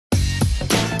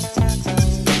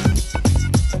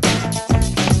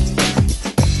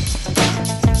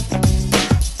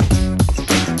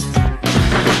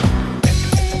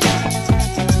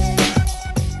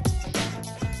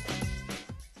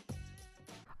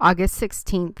August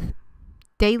 16th.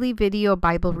 Daily video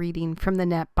Bible reading from the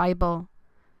Net Bible.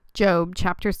 Job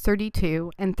chapters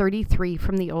 32 and 33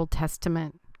 from the Old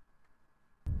Testament.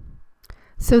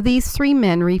 So these three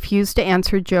men refused to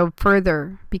answer Job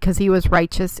further because he was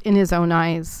righteous in his own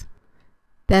eyes.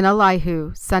 Then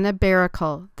Elihu, son of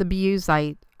Barakel the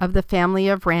Buzite of the family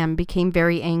of Ram, became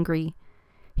very angry.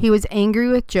 He was angry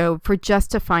with Job for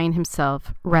justifying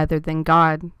himself rather than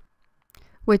God.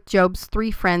 With Job's three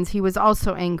friends he was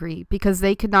also angry because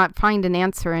they could not find an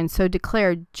answer and so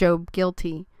declared Job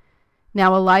guilty.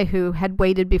 Now Elihu had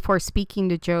waited before speaking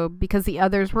to Job because the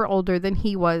others were older than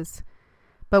he was.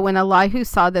 But when Elihu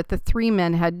saw that the three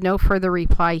men had no further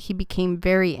reply, he became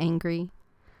very angry.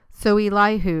 So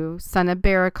Elihu, son of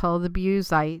Barakel the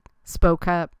Buzite, spoke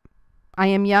up. "I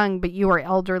am young, but you are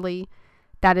elderly.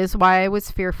 That is why I was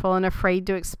fearful and afraid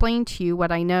to explain to you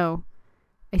what I know.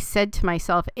 I said to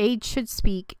myself, age should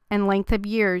speak, and length of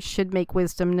years should make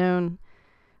wisdom known.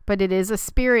 But it is a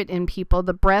spirit in people,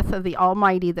 the breath of the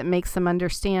Almighty, that makes them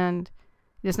understand.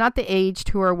 It is not the aged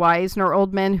who are wise, nor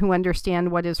old men who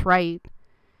understand what is right.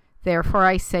 Therefore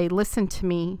I say, listen to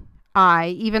me.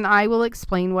 Even I will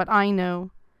explain what I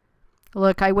know.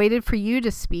 Look, I waited for you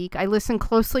to speak. I listened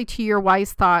closely to your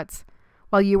wise thoughts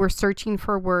while you were searching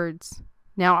for words.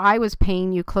 Now I was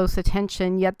paying you close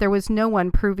attention, yet there was no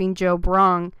one proving Job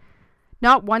wrong.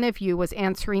 Not one of you was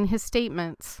answering his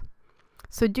statements.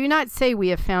 So do not say we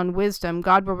have found wisdom.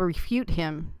 God will refute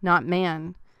him, not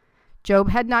man. Job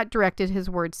had not directed his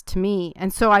words to me,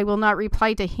 and so I will not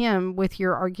reply to him with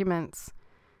your arguments.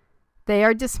 They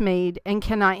are dismayed and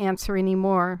cannot answer any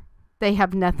more. They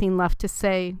have nothing left to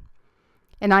say.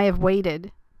 And I have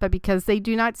waited, but because they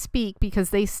do not speak,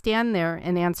 because they stand there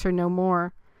and answer no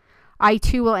more, I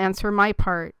too will answer my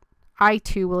part. I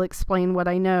too will explain what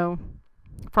I know.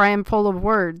 For I am full of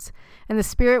words, and the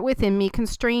spirit within me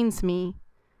constrains me.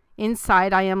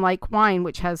 Inside I am like wine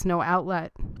which has no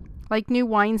outlet, like new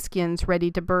wineskins ready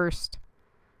to burst.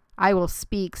 I will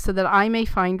speak so that I may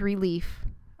find relief.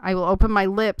 I will open my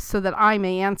lips so that I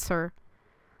may answer.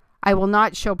 I will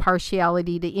not show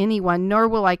partiality to anyone, nor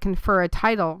will I confer a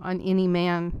title on any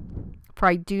man. For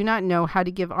I do not know how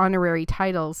to give honorary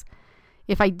titles.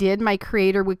 If I did, my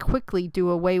Creator would quickly do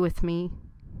away with me.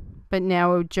 But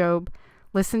now, O Job,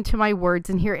 listen to my words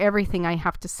and hear everything I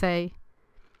have to say.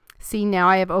 See, now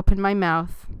I have opened my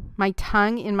mouth. My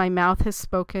tongue in my mouth has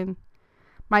spoken.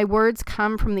 My words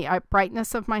come from the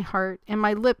uprightness of my heart, and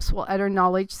my lips will utter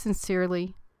knowledge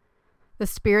sincerely. The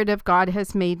Spirit of God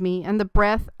has made me, and the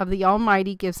breath of the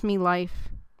Almighty gives me life.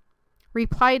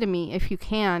 Reply to me, if you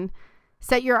can.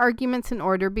 Set your arguments in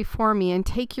order before me, and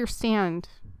take your stand.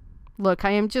 Look,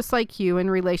 I am just like you in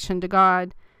relation to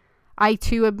God. I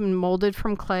too have been molded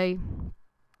from clay.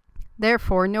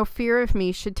 Therefore, no fear of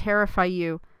me should terrify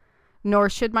you, nor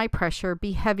should my pressure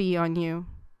be heavy on you.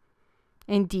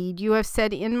 Indeed, you have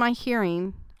said in my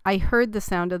hearing, I heard the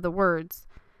sound of the words.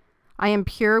 I am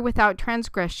pure without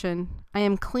transgression. I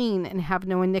am clean and have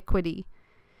no iniquity.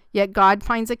 Yet God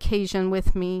finds occasion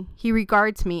with me. He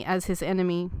regards me as his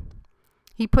enemy.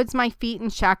 He puts my feet in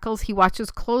shackles. He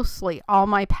watches closely all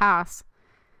my paths.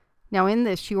 Now in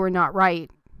this you are not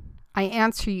right. I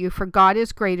answer you, for God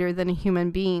is greater than a human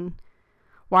being.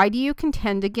 Why do you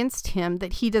contend against him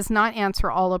that he does not answer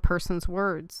all a person's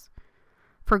words?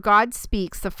 For God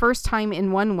speaks the first time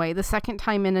in one way, the second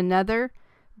time in another,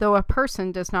 though a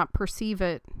person does not perceive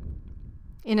it.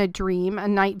 In a dream, a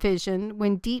night vision,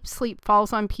 when deep sleep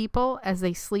falls on people as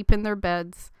they sleep in their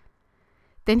beds.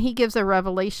 Then he gives a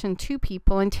revelation to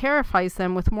people and terrifies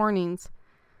them with warnings,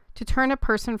 to turn a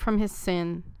person from his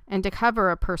sin and to cover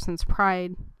a person's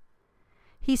pride.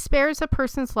 He spares a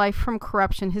person's life from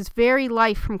corruption, his very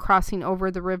life from crossing over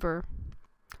the river.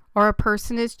 Or a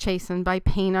person is chastened by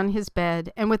pain on his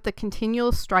bed and with the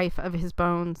continual strife of his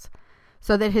bones,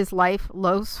 so that his life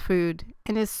loathes food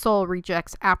and his soul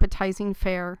rejects appetizing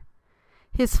fare.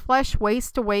 His flesh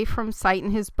wastes away from sight,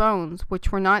 and his bones,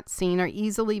 which were not seen, are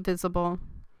easily visible.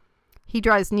 He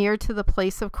draws near to the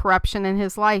place of corruption, and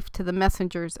his life to the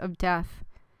messengers of death.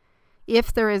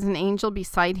 If there is an angel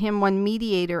beside him, one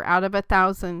mediator out of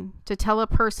 1,000, to tell a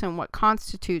person what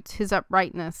constitutes his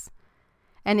uprightness,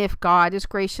 and if God is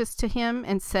gracious to him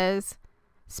and says,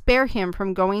 spare him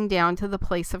from going down to the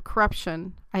place of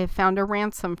corruption, I have found a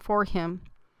ransom for him,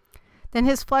 then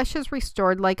his flesh is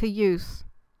restored like a youth.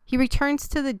 He returns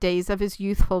to the days of his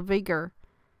youthful vigor.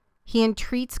 He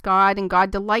entreats God, and God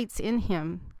delights in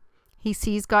him. He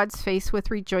sees God's face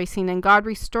with rejoicing, and God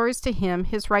restores to him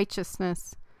his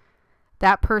righteousness.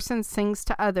 That person sings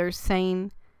to others,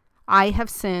 saying, I have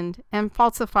sinned and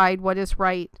falsified what is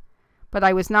right, but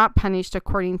I was not punished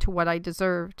according to what I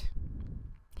deserved.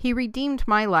 He redeemed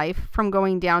my life from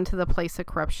going down to the place of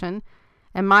corruption,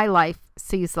 and my life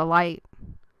sees the light.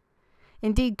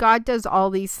 Indeed, God does all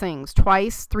these things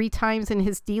twice, 3 times in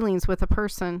his dealings with a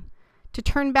person, to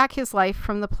turn back his life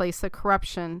from the place of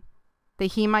corruption,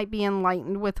 that he might be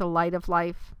enlightened with the light of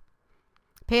life.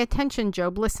 Pay attention,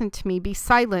 Job. Listen to me. Be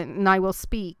silent, and I will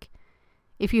speak.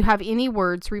 If you have any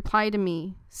words, reply to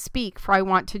me. Speak, for I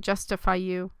want to justify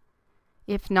you.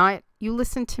 If not, you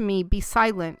listen to me. Be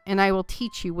silent, and I will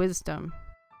teach you wisdom.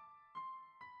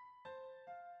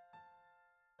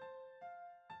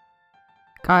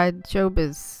 God, Job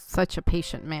is such a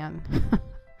patient man.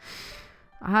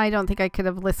 I don't think I could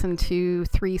have listened to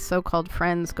 3 so-called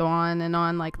friends go on and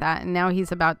on like that. And now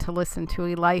he's about to listen to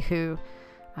Elihu,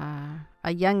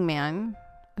 a young man,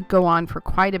 go on for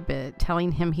quite a bit,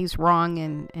 telling him he's wrong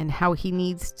and how he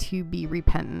needs to be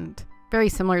repentant. Very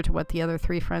similar to what the other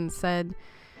 3 friends said.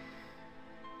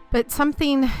 But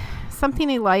something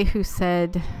Elihu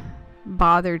said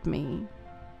bothered me,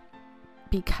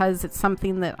 because it's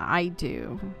something that I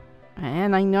do.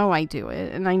 And I know I do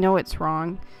it, and I know it's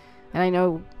wrong. And I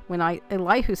know when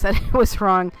Elihu said it was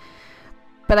wrong,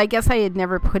 but I guess I had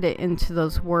never put it into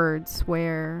those words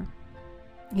where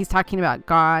he's talking about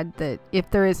God, that if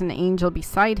there is an angel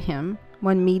beside him,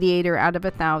 one mediator out of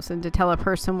 1,000, to tell a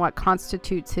person what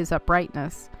constitutes his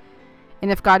uprightness,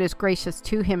 and if God is gracious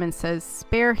to him and says,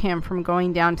 spare him from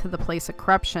going down to the place of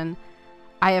corruption,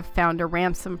 I have found a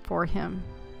ransom for him.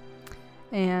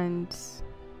 And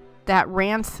that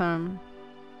ransom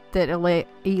that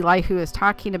Elihu is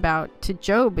talking about to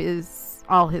Job is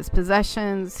all his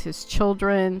possessions, his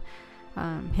children,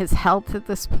 his health at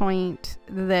this point,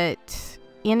 that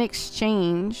in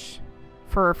exchange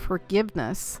for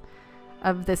forgiveness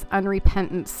of this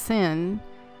unrepentant sin,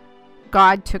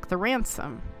 God took the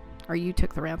ransom, or you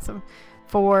took the ransom,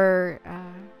 for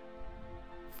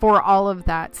all of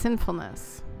that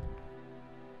sinfulness.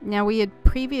 Now, we had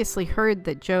previously heard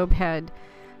that Job had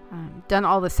done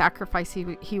all the sacrifice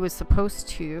he was supposed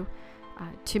to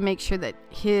make sure that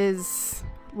his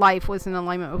life was in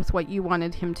alignment with what you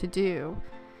wanted him to do.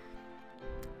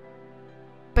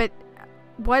 But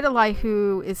what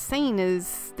Elihu is saying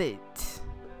is that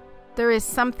there is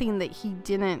something that he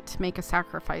didn't make a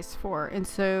sacrifice for, and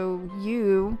so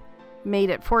you made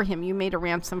it for him. You made a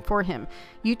ransom for him.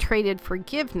 You traded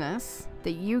forgiveness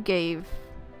that you gave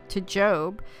to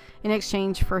Job in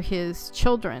exchange for his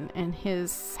children and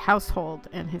his household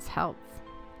and his health.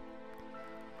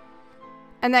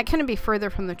 And that couldn't be further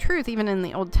from the truth, even in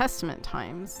the Old Testament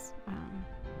times.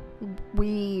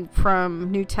 We,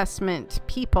 from New Testament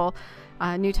people,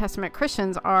 New Testament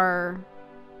Christians, are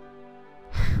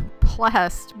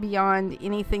blessed beyond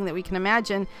anything that we can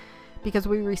imagine, because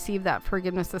we receive that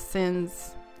forgiveness of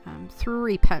sins through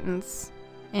repentance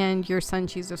and your Son,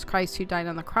 Jesus Christ, who died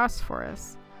on the cross for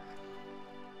us.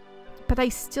 But I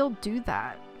still do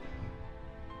that.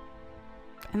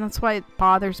 And that's why it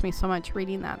bothers me so much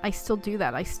reading that. I still do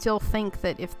that. I still think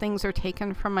that if things are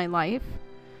taken from my life,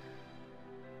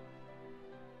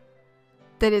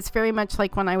 that it's very much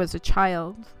like when I was a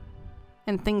child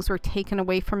and things were taken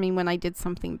away from me when I did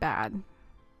something bad.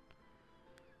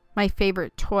 My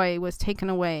favorite toy was taken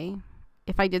away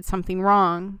if I did something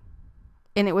wrong,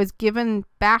 and it was given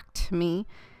back to me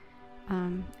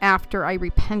after I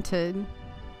repented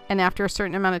and after a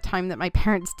certain amount of time that my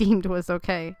parents deemed was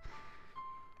okay.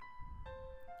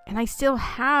 And I still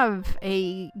have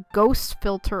a ghost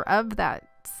filter of that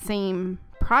same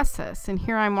process. And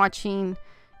here I'm watching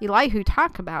Elihu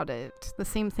talk about it, the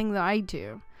same thing that I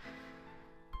do.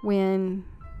 When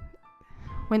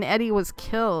Eddie was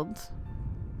killed,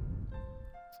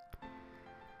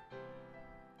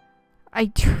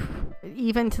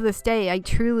 even to this day, I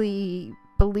truly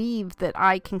believe that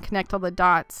I can connect all the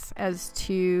dots as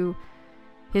to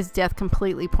his death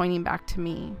completely pointing back to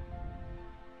me.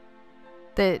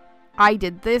 That I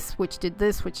did this, which did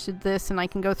this, which did this, and I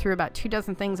can go through about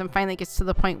 24 things, and finally gets to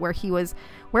the point where he was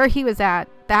at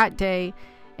that day,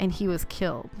 and he was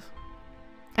killed.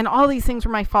 And all these things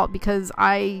were my fault, because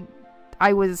I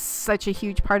was such a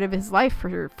huge part of his life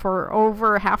for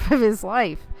over half of his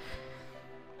life.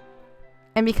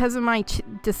 And because of my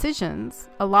decisions,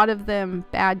 a lot of them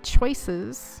bad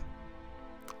choices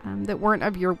that weren't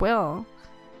of your will,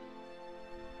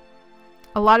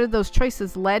 a lot of those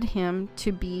choices led him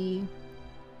to be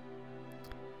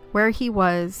where he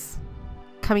was,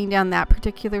 coming down that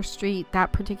particular street,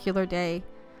 that particular day,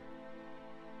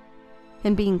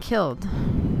 and being killed.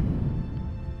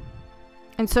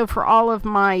 And so for all of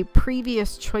my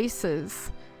previous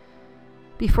choices,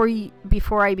 before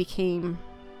I became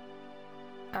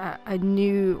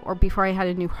before I had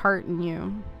a new heart in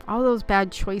you, all those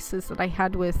bad choices that I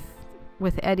had with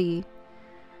Eddie,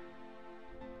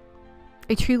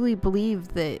 I truly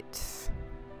believe that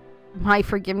my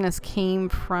forgiveness came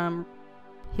from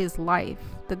his life,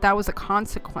 that was a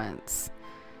consequence.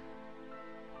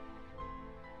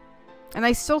 And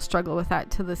I still struggle with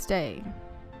that to this day.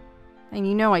 And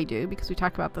you know I do, because we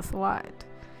talk about this a lot.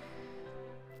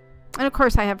 And of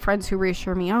course I have friends who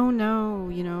reassure me, oh no,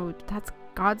 you know, that's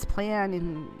God's plan,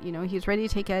 and you know, he's ready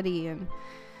to take Eddie and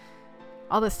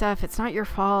all this stuff. It's not your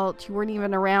fault. You weren't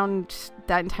even around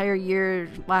that entire year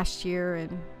last year.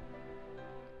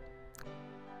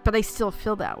 But I still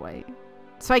feel that way.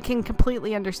 So I can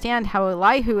completely understand how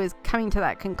Elihu is coming to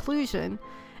that conclusion,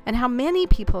 and how many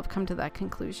people have come to that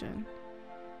conclusion.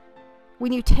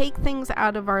 When you take things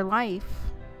out of our life,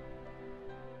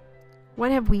 what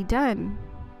have we done?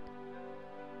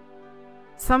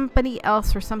 Somebody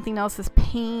else or something else is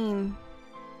paying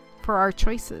for our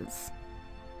choices.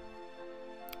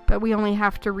 But we only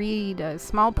have to read a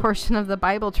small portion of the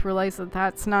Bible to realize that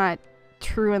that's not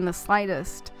true in the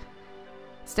slightest.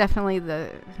 It's definitely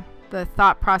the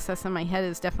thought process in my head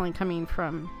is definitely coming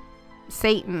from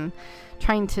Satan,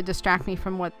 trying to distract me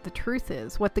from what the truth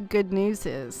is, what the good news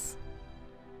is.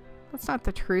 That's not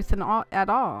the truth at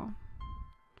all.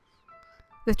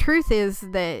 The truth is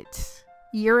that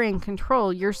you're in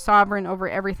control. You're sovereign over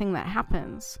everything that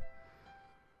happens.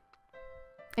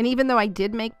 And even though I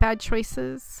did make bad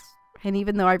choices, and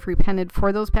even though I've repented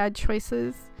for those bad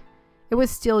choices, it was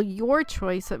still your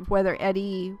choice of whether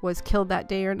Eddie was killed that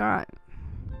day or not.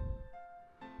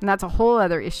 And that's a whole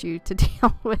other issue to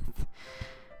deal with.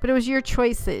 But it was your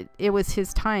choice that it was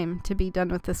his time to be done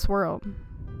with this world.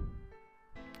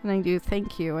 And I do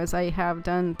thank you, as I have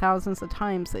done thousands of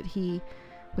times, that he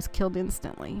was killed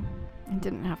instantly and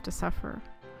didn't have to suffer.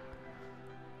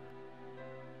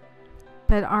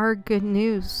 But our good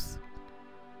news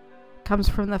comes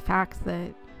from the fact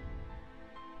that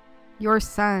your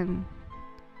son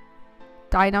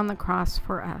died on the cross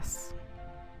for us.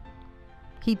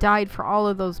 He died for all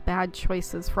of those bad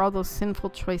choices, for all those sinful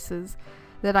choices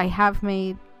that I have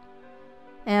made,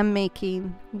 am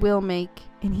making, will make,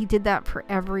 and he did that for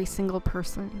every single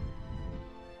person.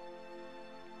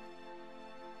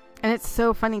 And it's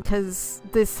so funny because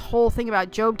this whole thing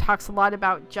about Job talks a lot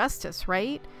about justice,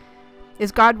 right?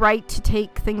 Is God right to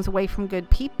take things away from good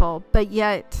people? But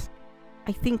yet,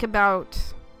 I think about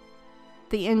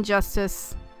the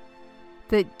injustice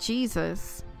that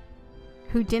Jesus,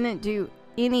 who didn't do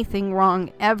anything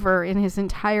wrong ever in his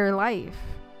entire life,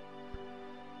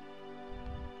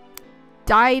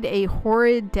 died a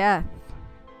horrid death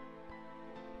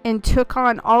and took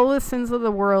on all the sins of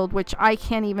the world, which I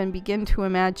can't even begin to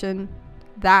imagine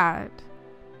that.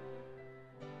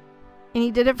 And he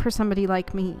did it for somebody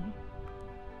like me.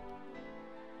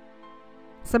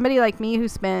 Somebody like me who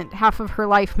spent half of her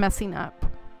life messing up,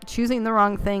 choosing the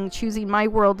wrong thing, choosing my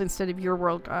world instead of your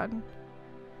world, God.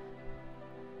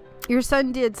 Your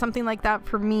son did something like that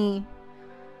for me.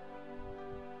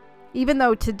 Even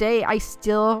though today I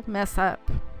still mess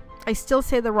up. I still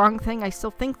say the wrong thing. I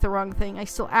still think the wrong thing. I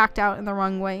still act out in the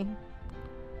wrong way.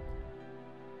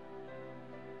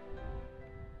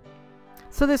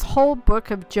 So this whole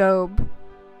book of Job,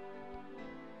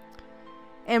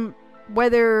 and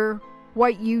whether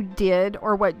what you did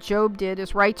or what Job did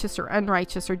is righteous or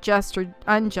unrighteous or just or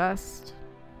unjust,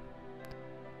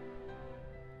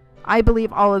 I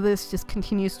believe all of this just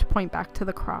continues to point back to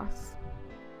the cross.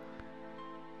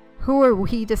 Who are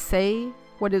we to say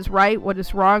what is right, what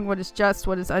is wrong, what is just,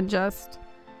 what is unjust?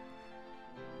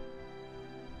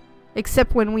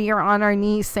 Except when we are on our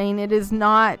knees saying it is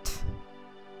not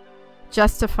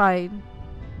justified.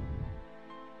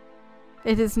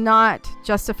 It is not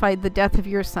justified, the death of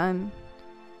your son.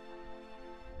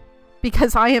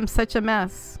 Because I am such a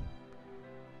mess.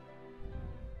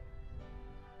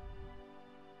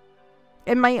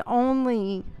 And my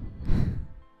only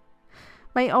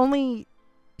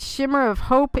shimmer of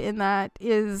hope in that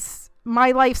is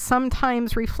my life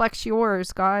sometimes reflects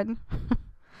yours, God.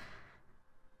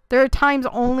 There are times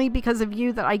only because of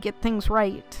you that I get things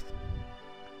right.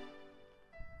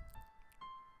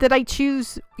 That I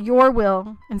choose your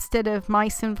will instead of my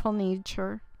sinful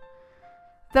nature.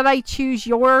 That I choose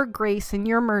your grace and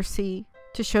your mercy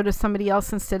to show to somebody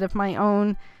else instead of my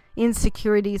own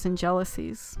insecurities and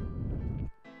jealousies.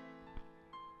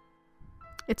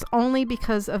 It's only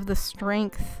because of the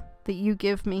strength that you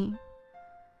give me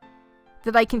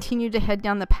that I continue to head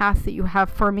down the path that you have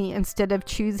for me instead of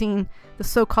choosing the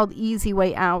so-called easy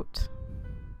way out.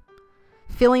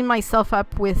 Filling myself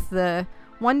up with the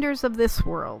wonders of this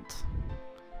world,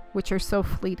 which are so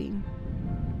fleeting.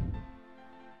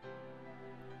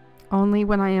 Only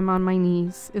when I am on my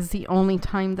knees is the only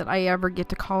time that I ever get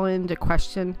to call into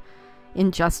question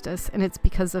injustice, and it's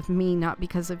because of me, not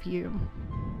because of you.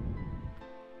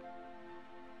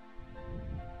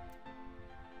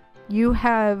 You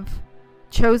have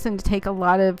chosen to take a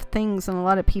lot of things and a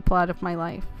lot of people out of my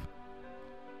life.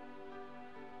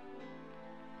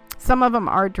 Some of them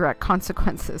are direct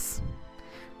consequences.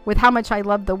 With how much I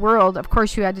love the world, of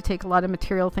course you had to take a lot of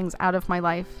material things out of my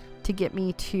life to get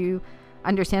me to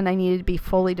understand I needed to be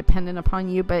fully dependent upon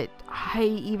you, but I,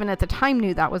 even at the time,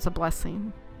 knew that was a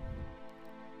blessing.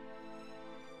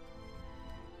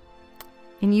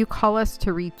 And you call us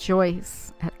to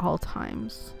rejoice at all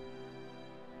times.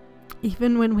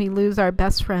 Even when we lose our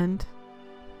best friend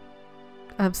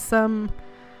of some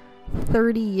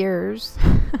 30 years,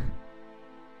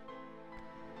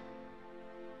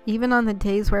 even on the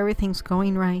days where everything's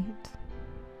going right,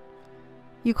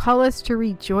 you call us to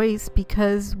rejoice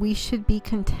because we should be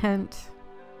content,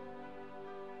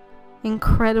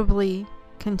 incredibly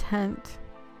content,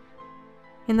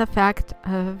 in the fact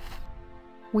of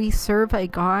we serve a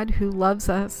God who loves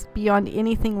us beyond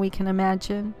anything we can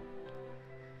imagine.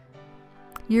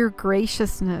 Your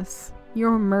graciousness,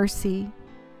 your mercy,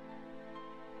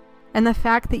 and the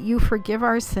fact that you forgive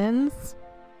our sins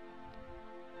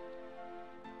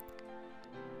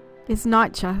is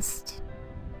not just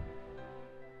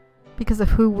because of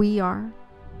who we are.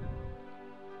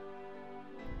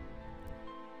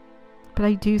 But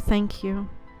I do thank you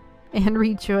and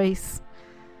rejoice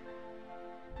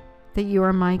that you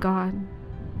are my God.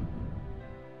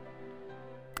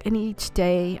 And each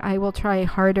day I will try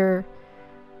harder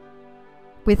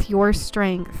with your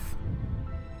strength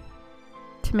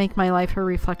to make my life a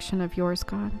reflection of yours,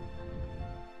 God.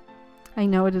 I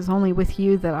know it is only with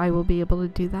you that I will be able to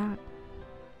do that.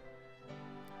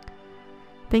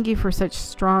 Thank you for such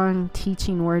strong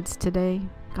teaching words today,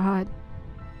 God.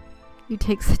 You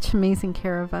take such amazing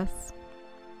care of us.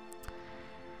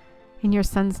 In your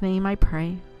Son's name I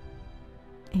pray.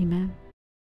 Amen.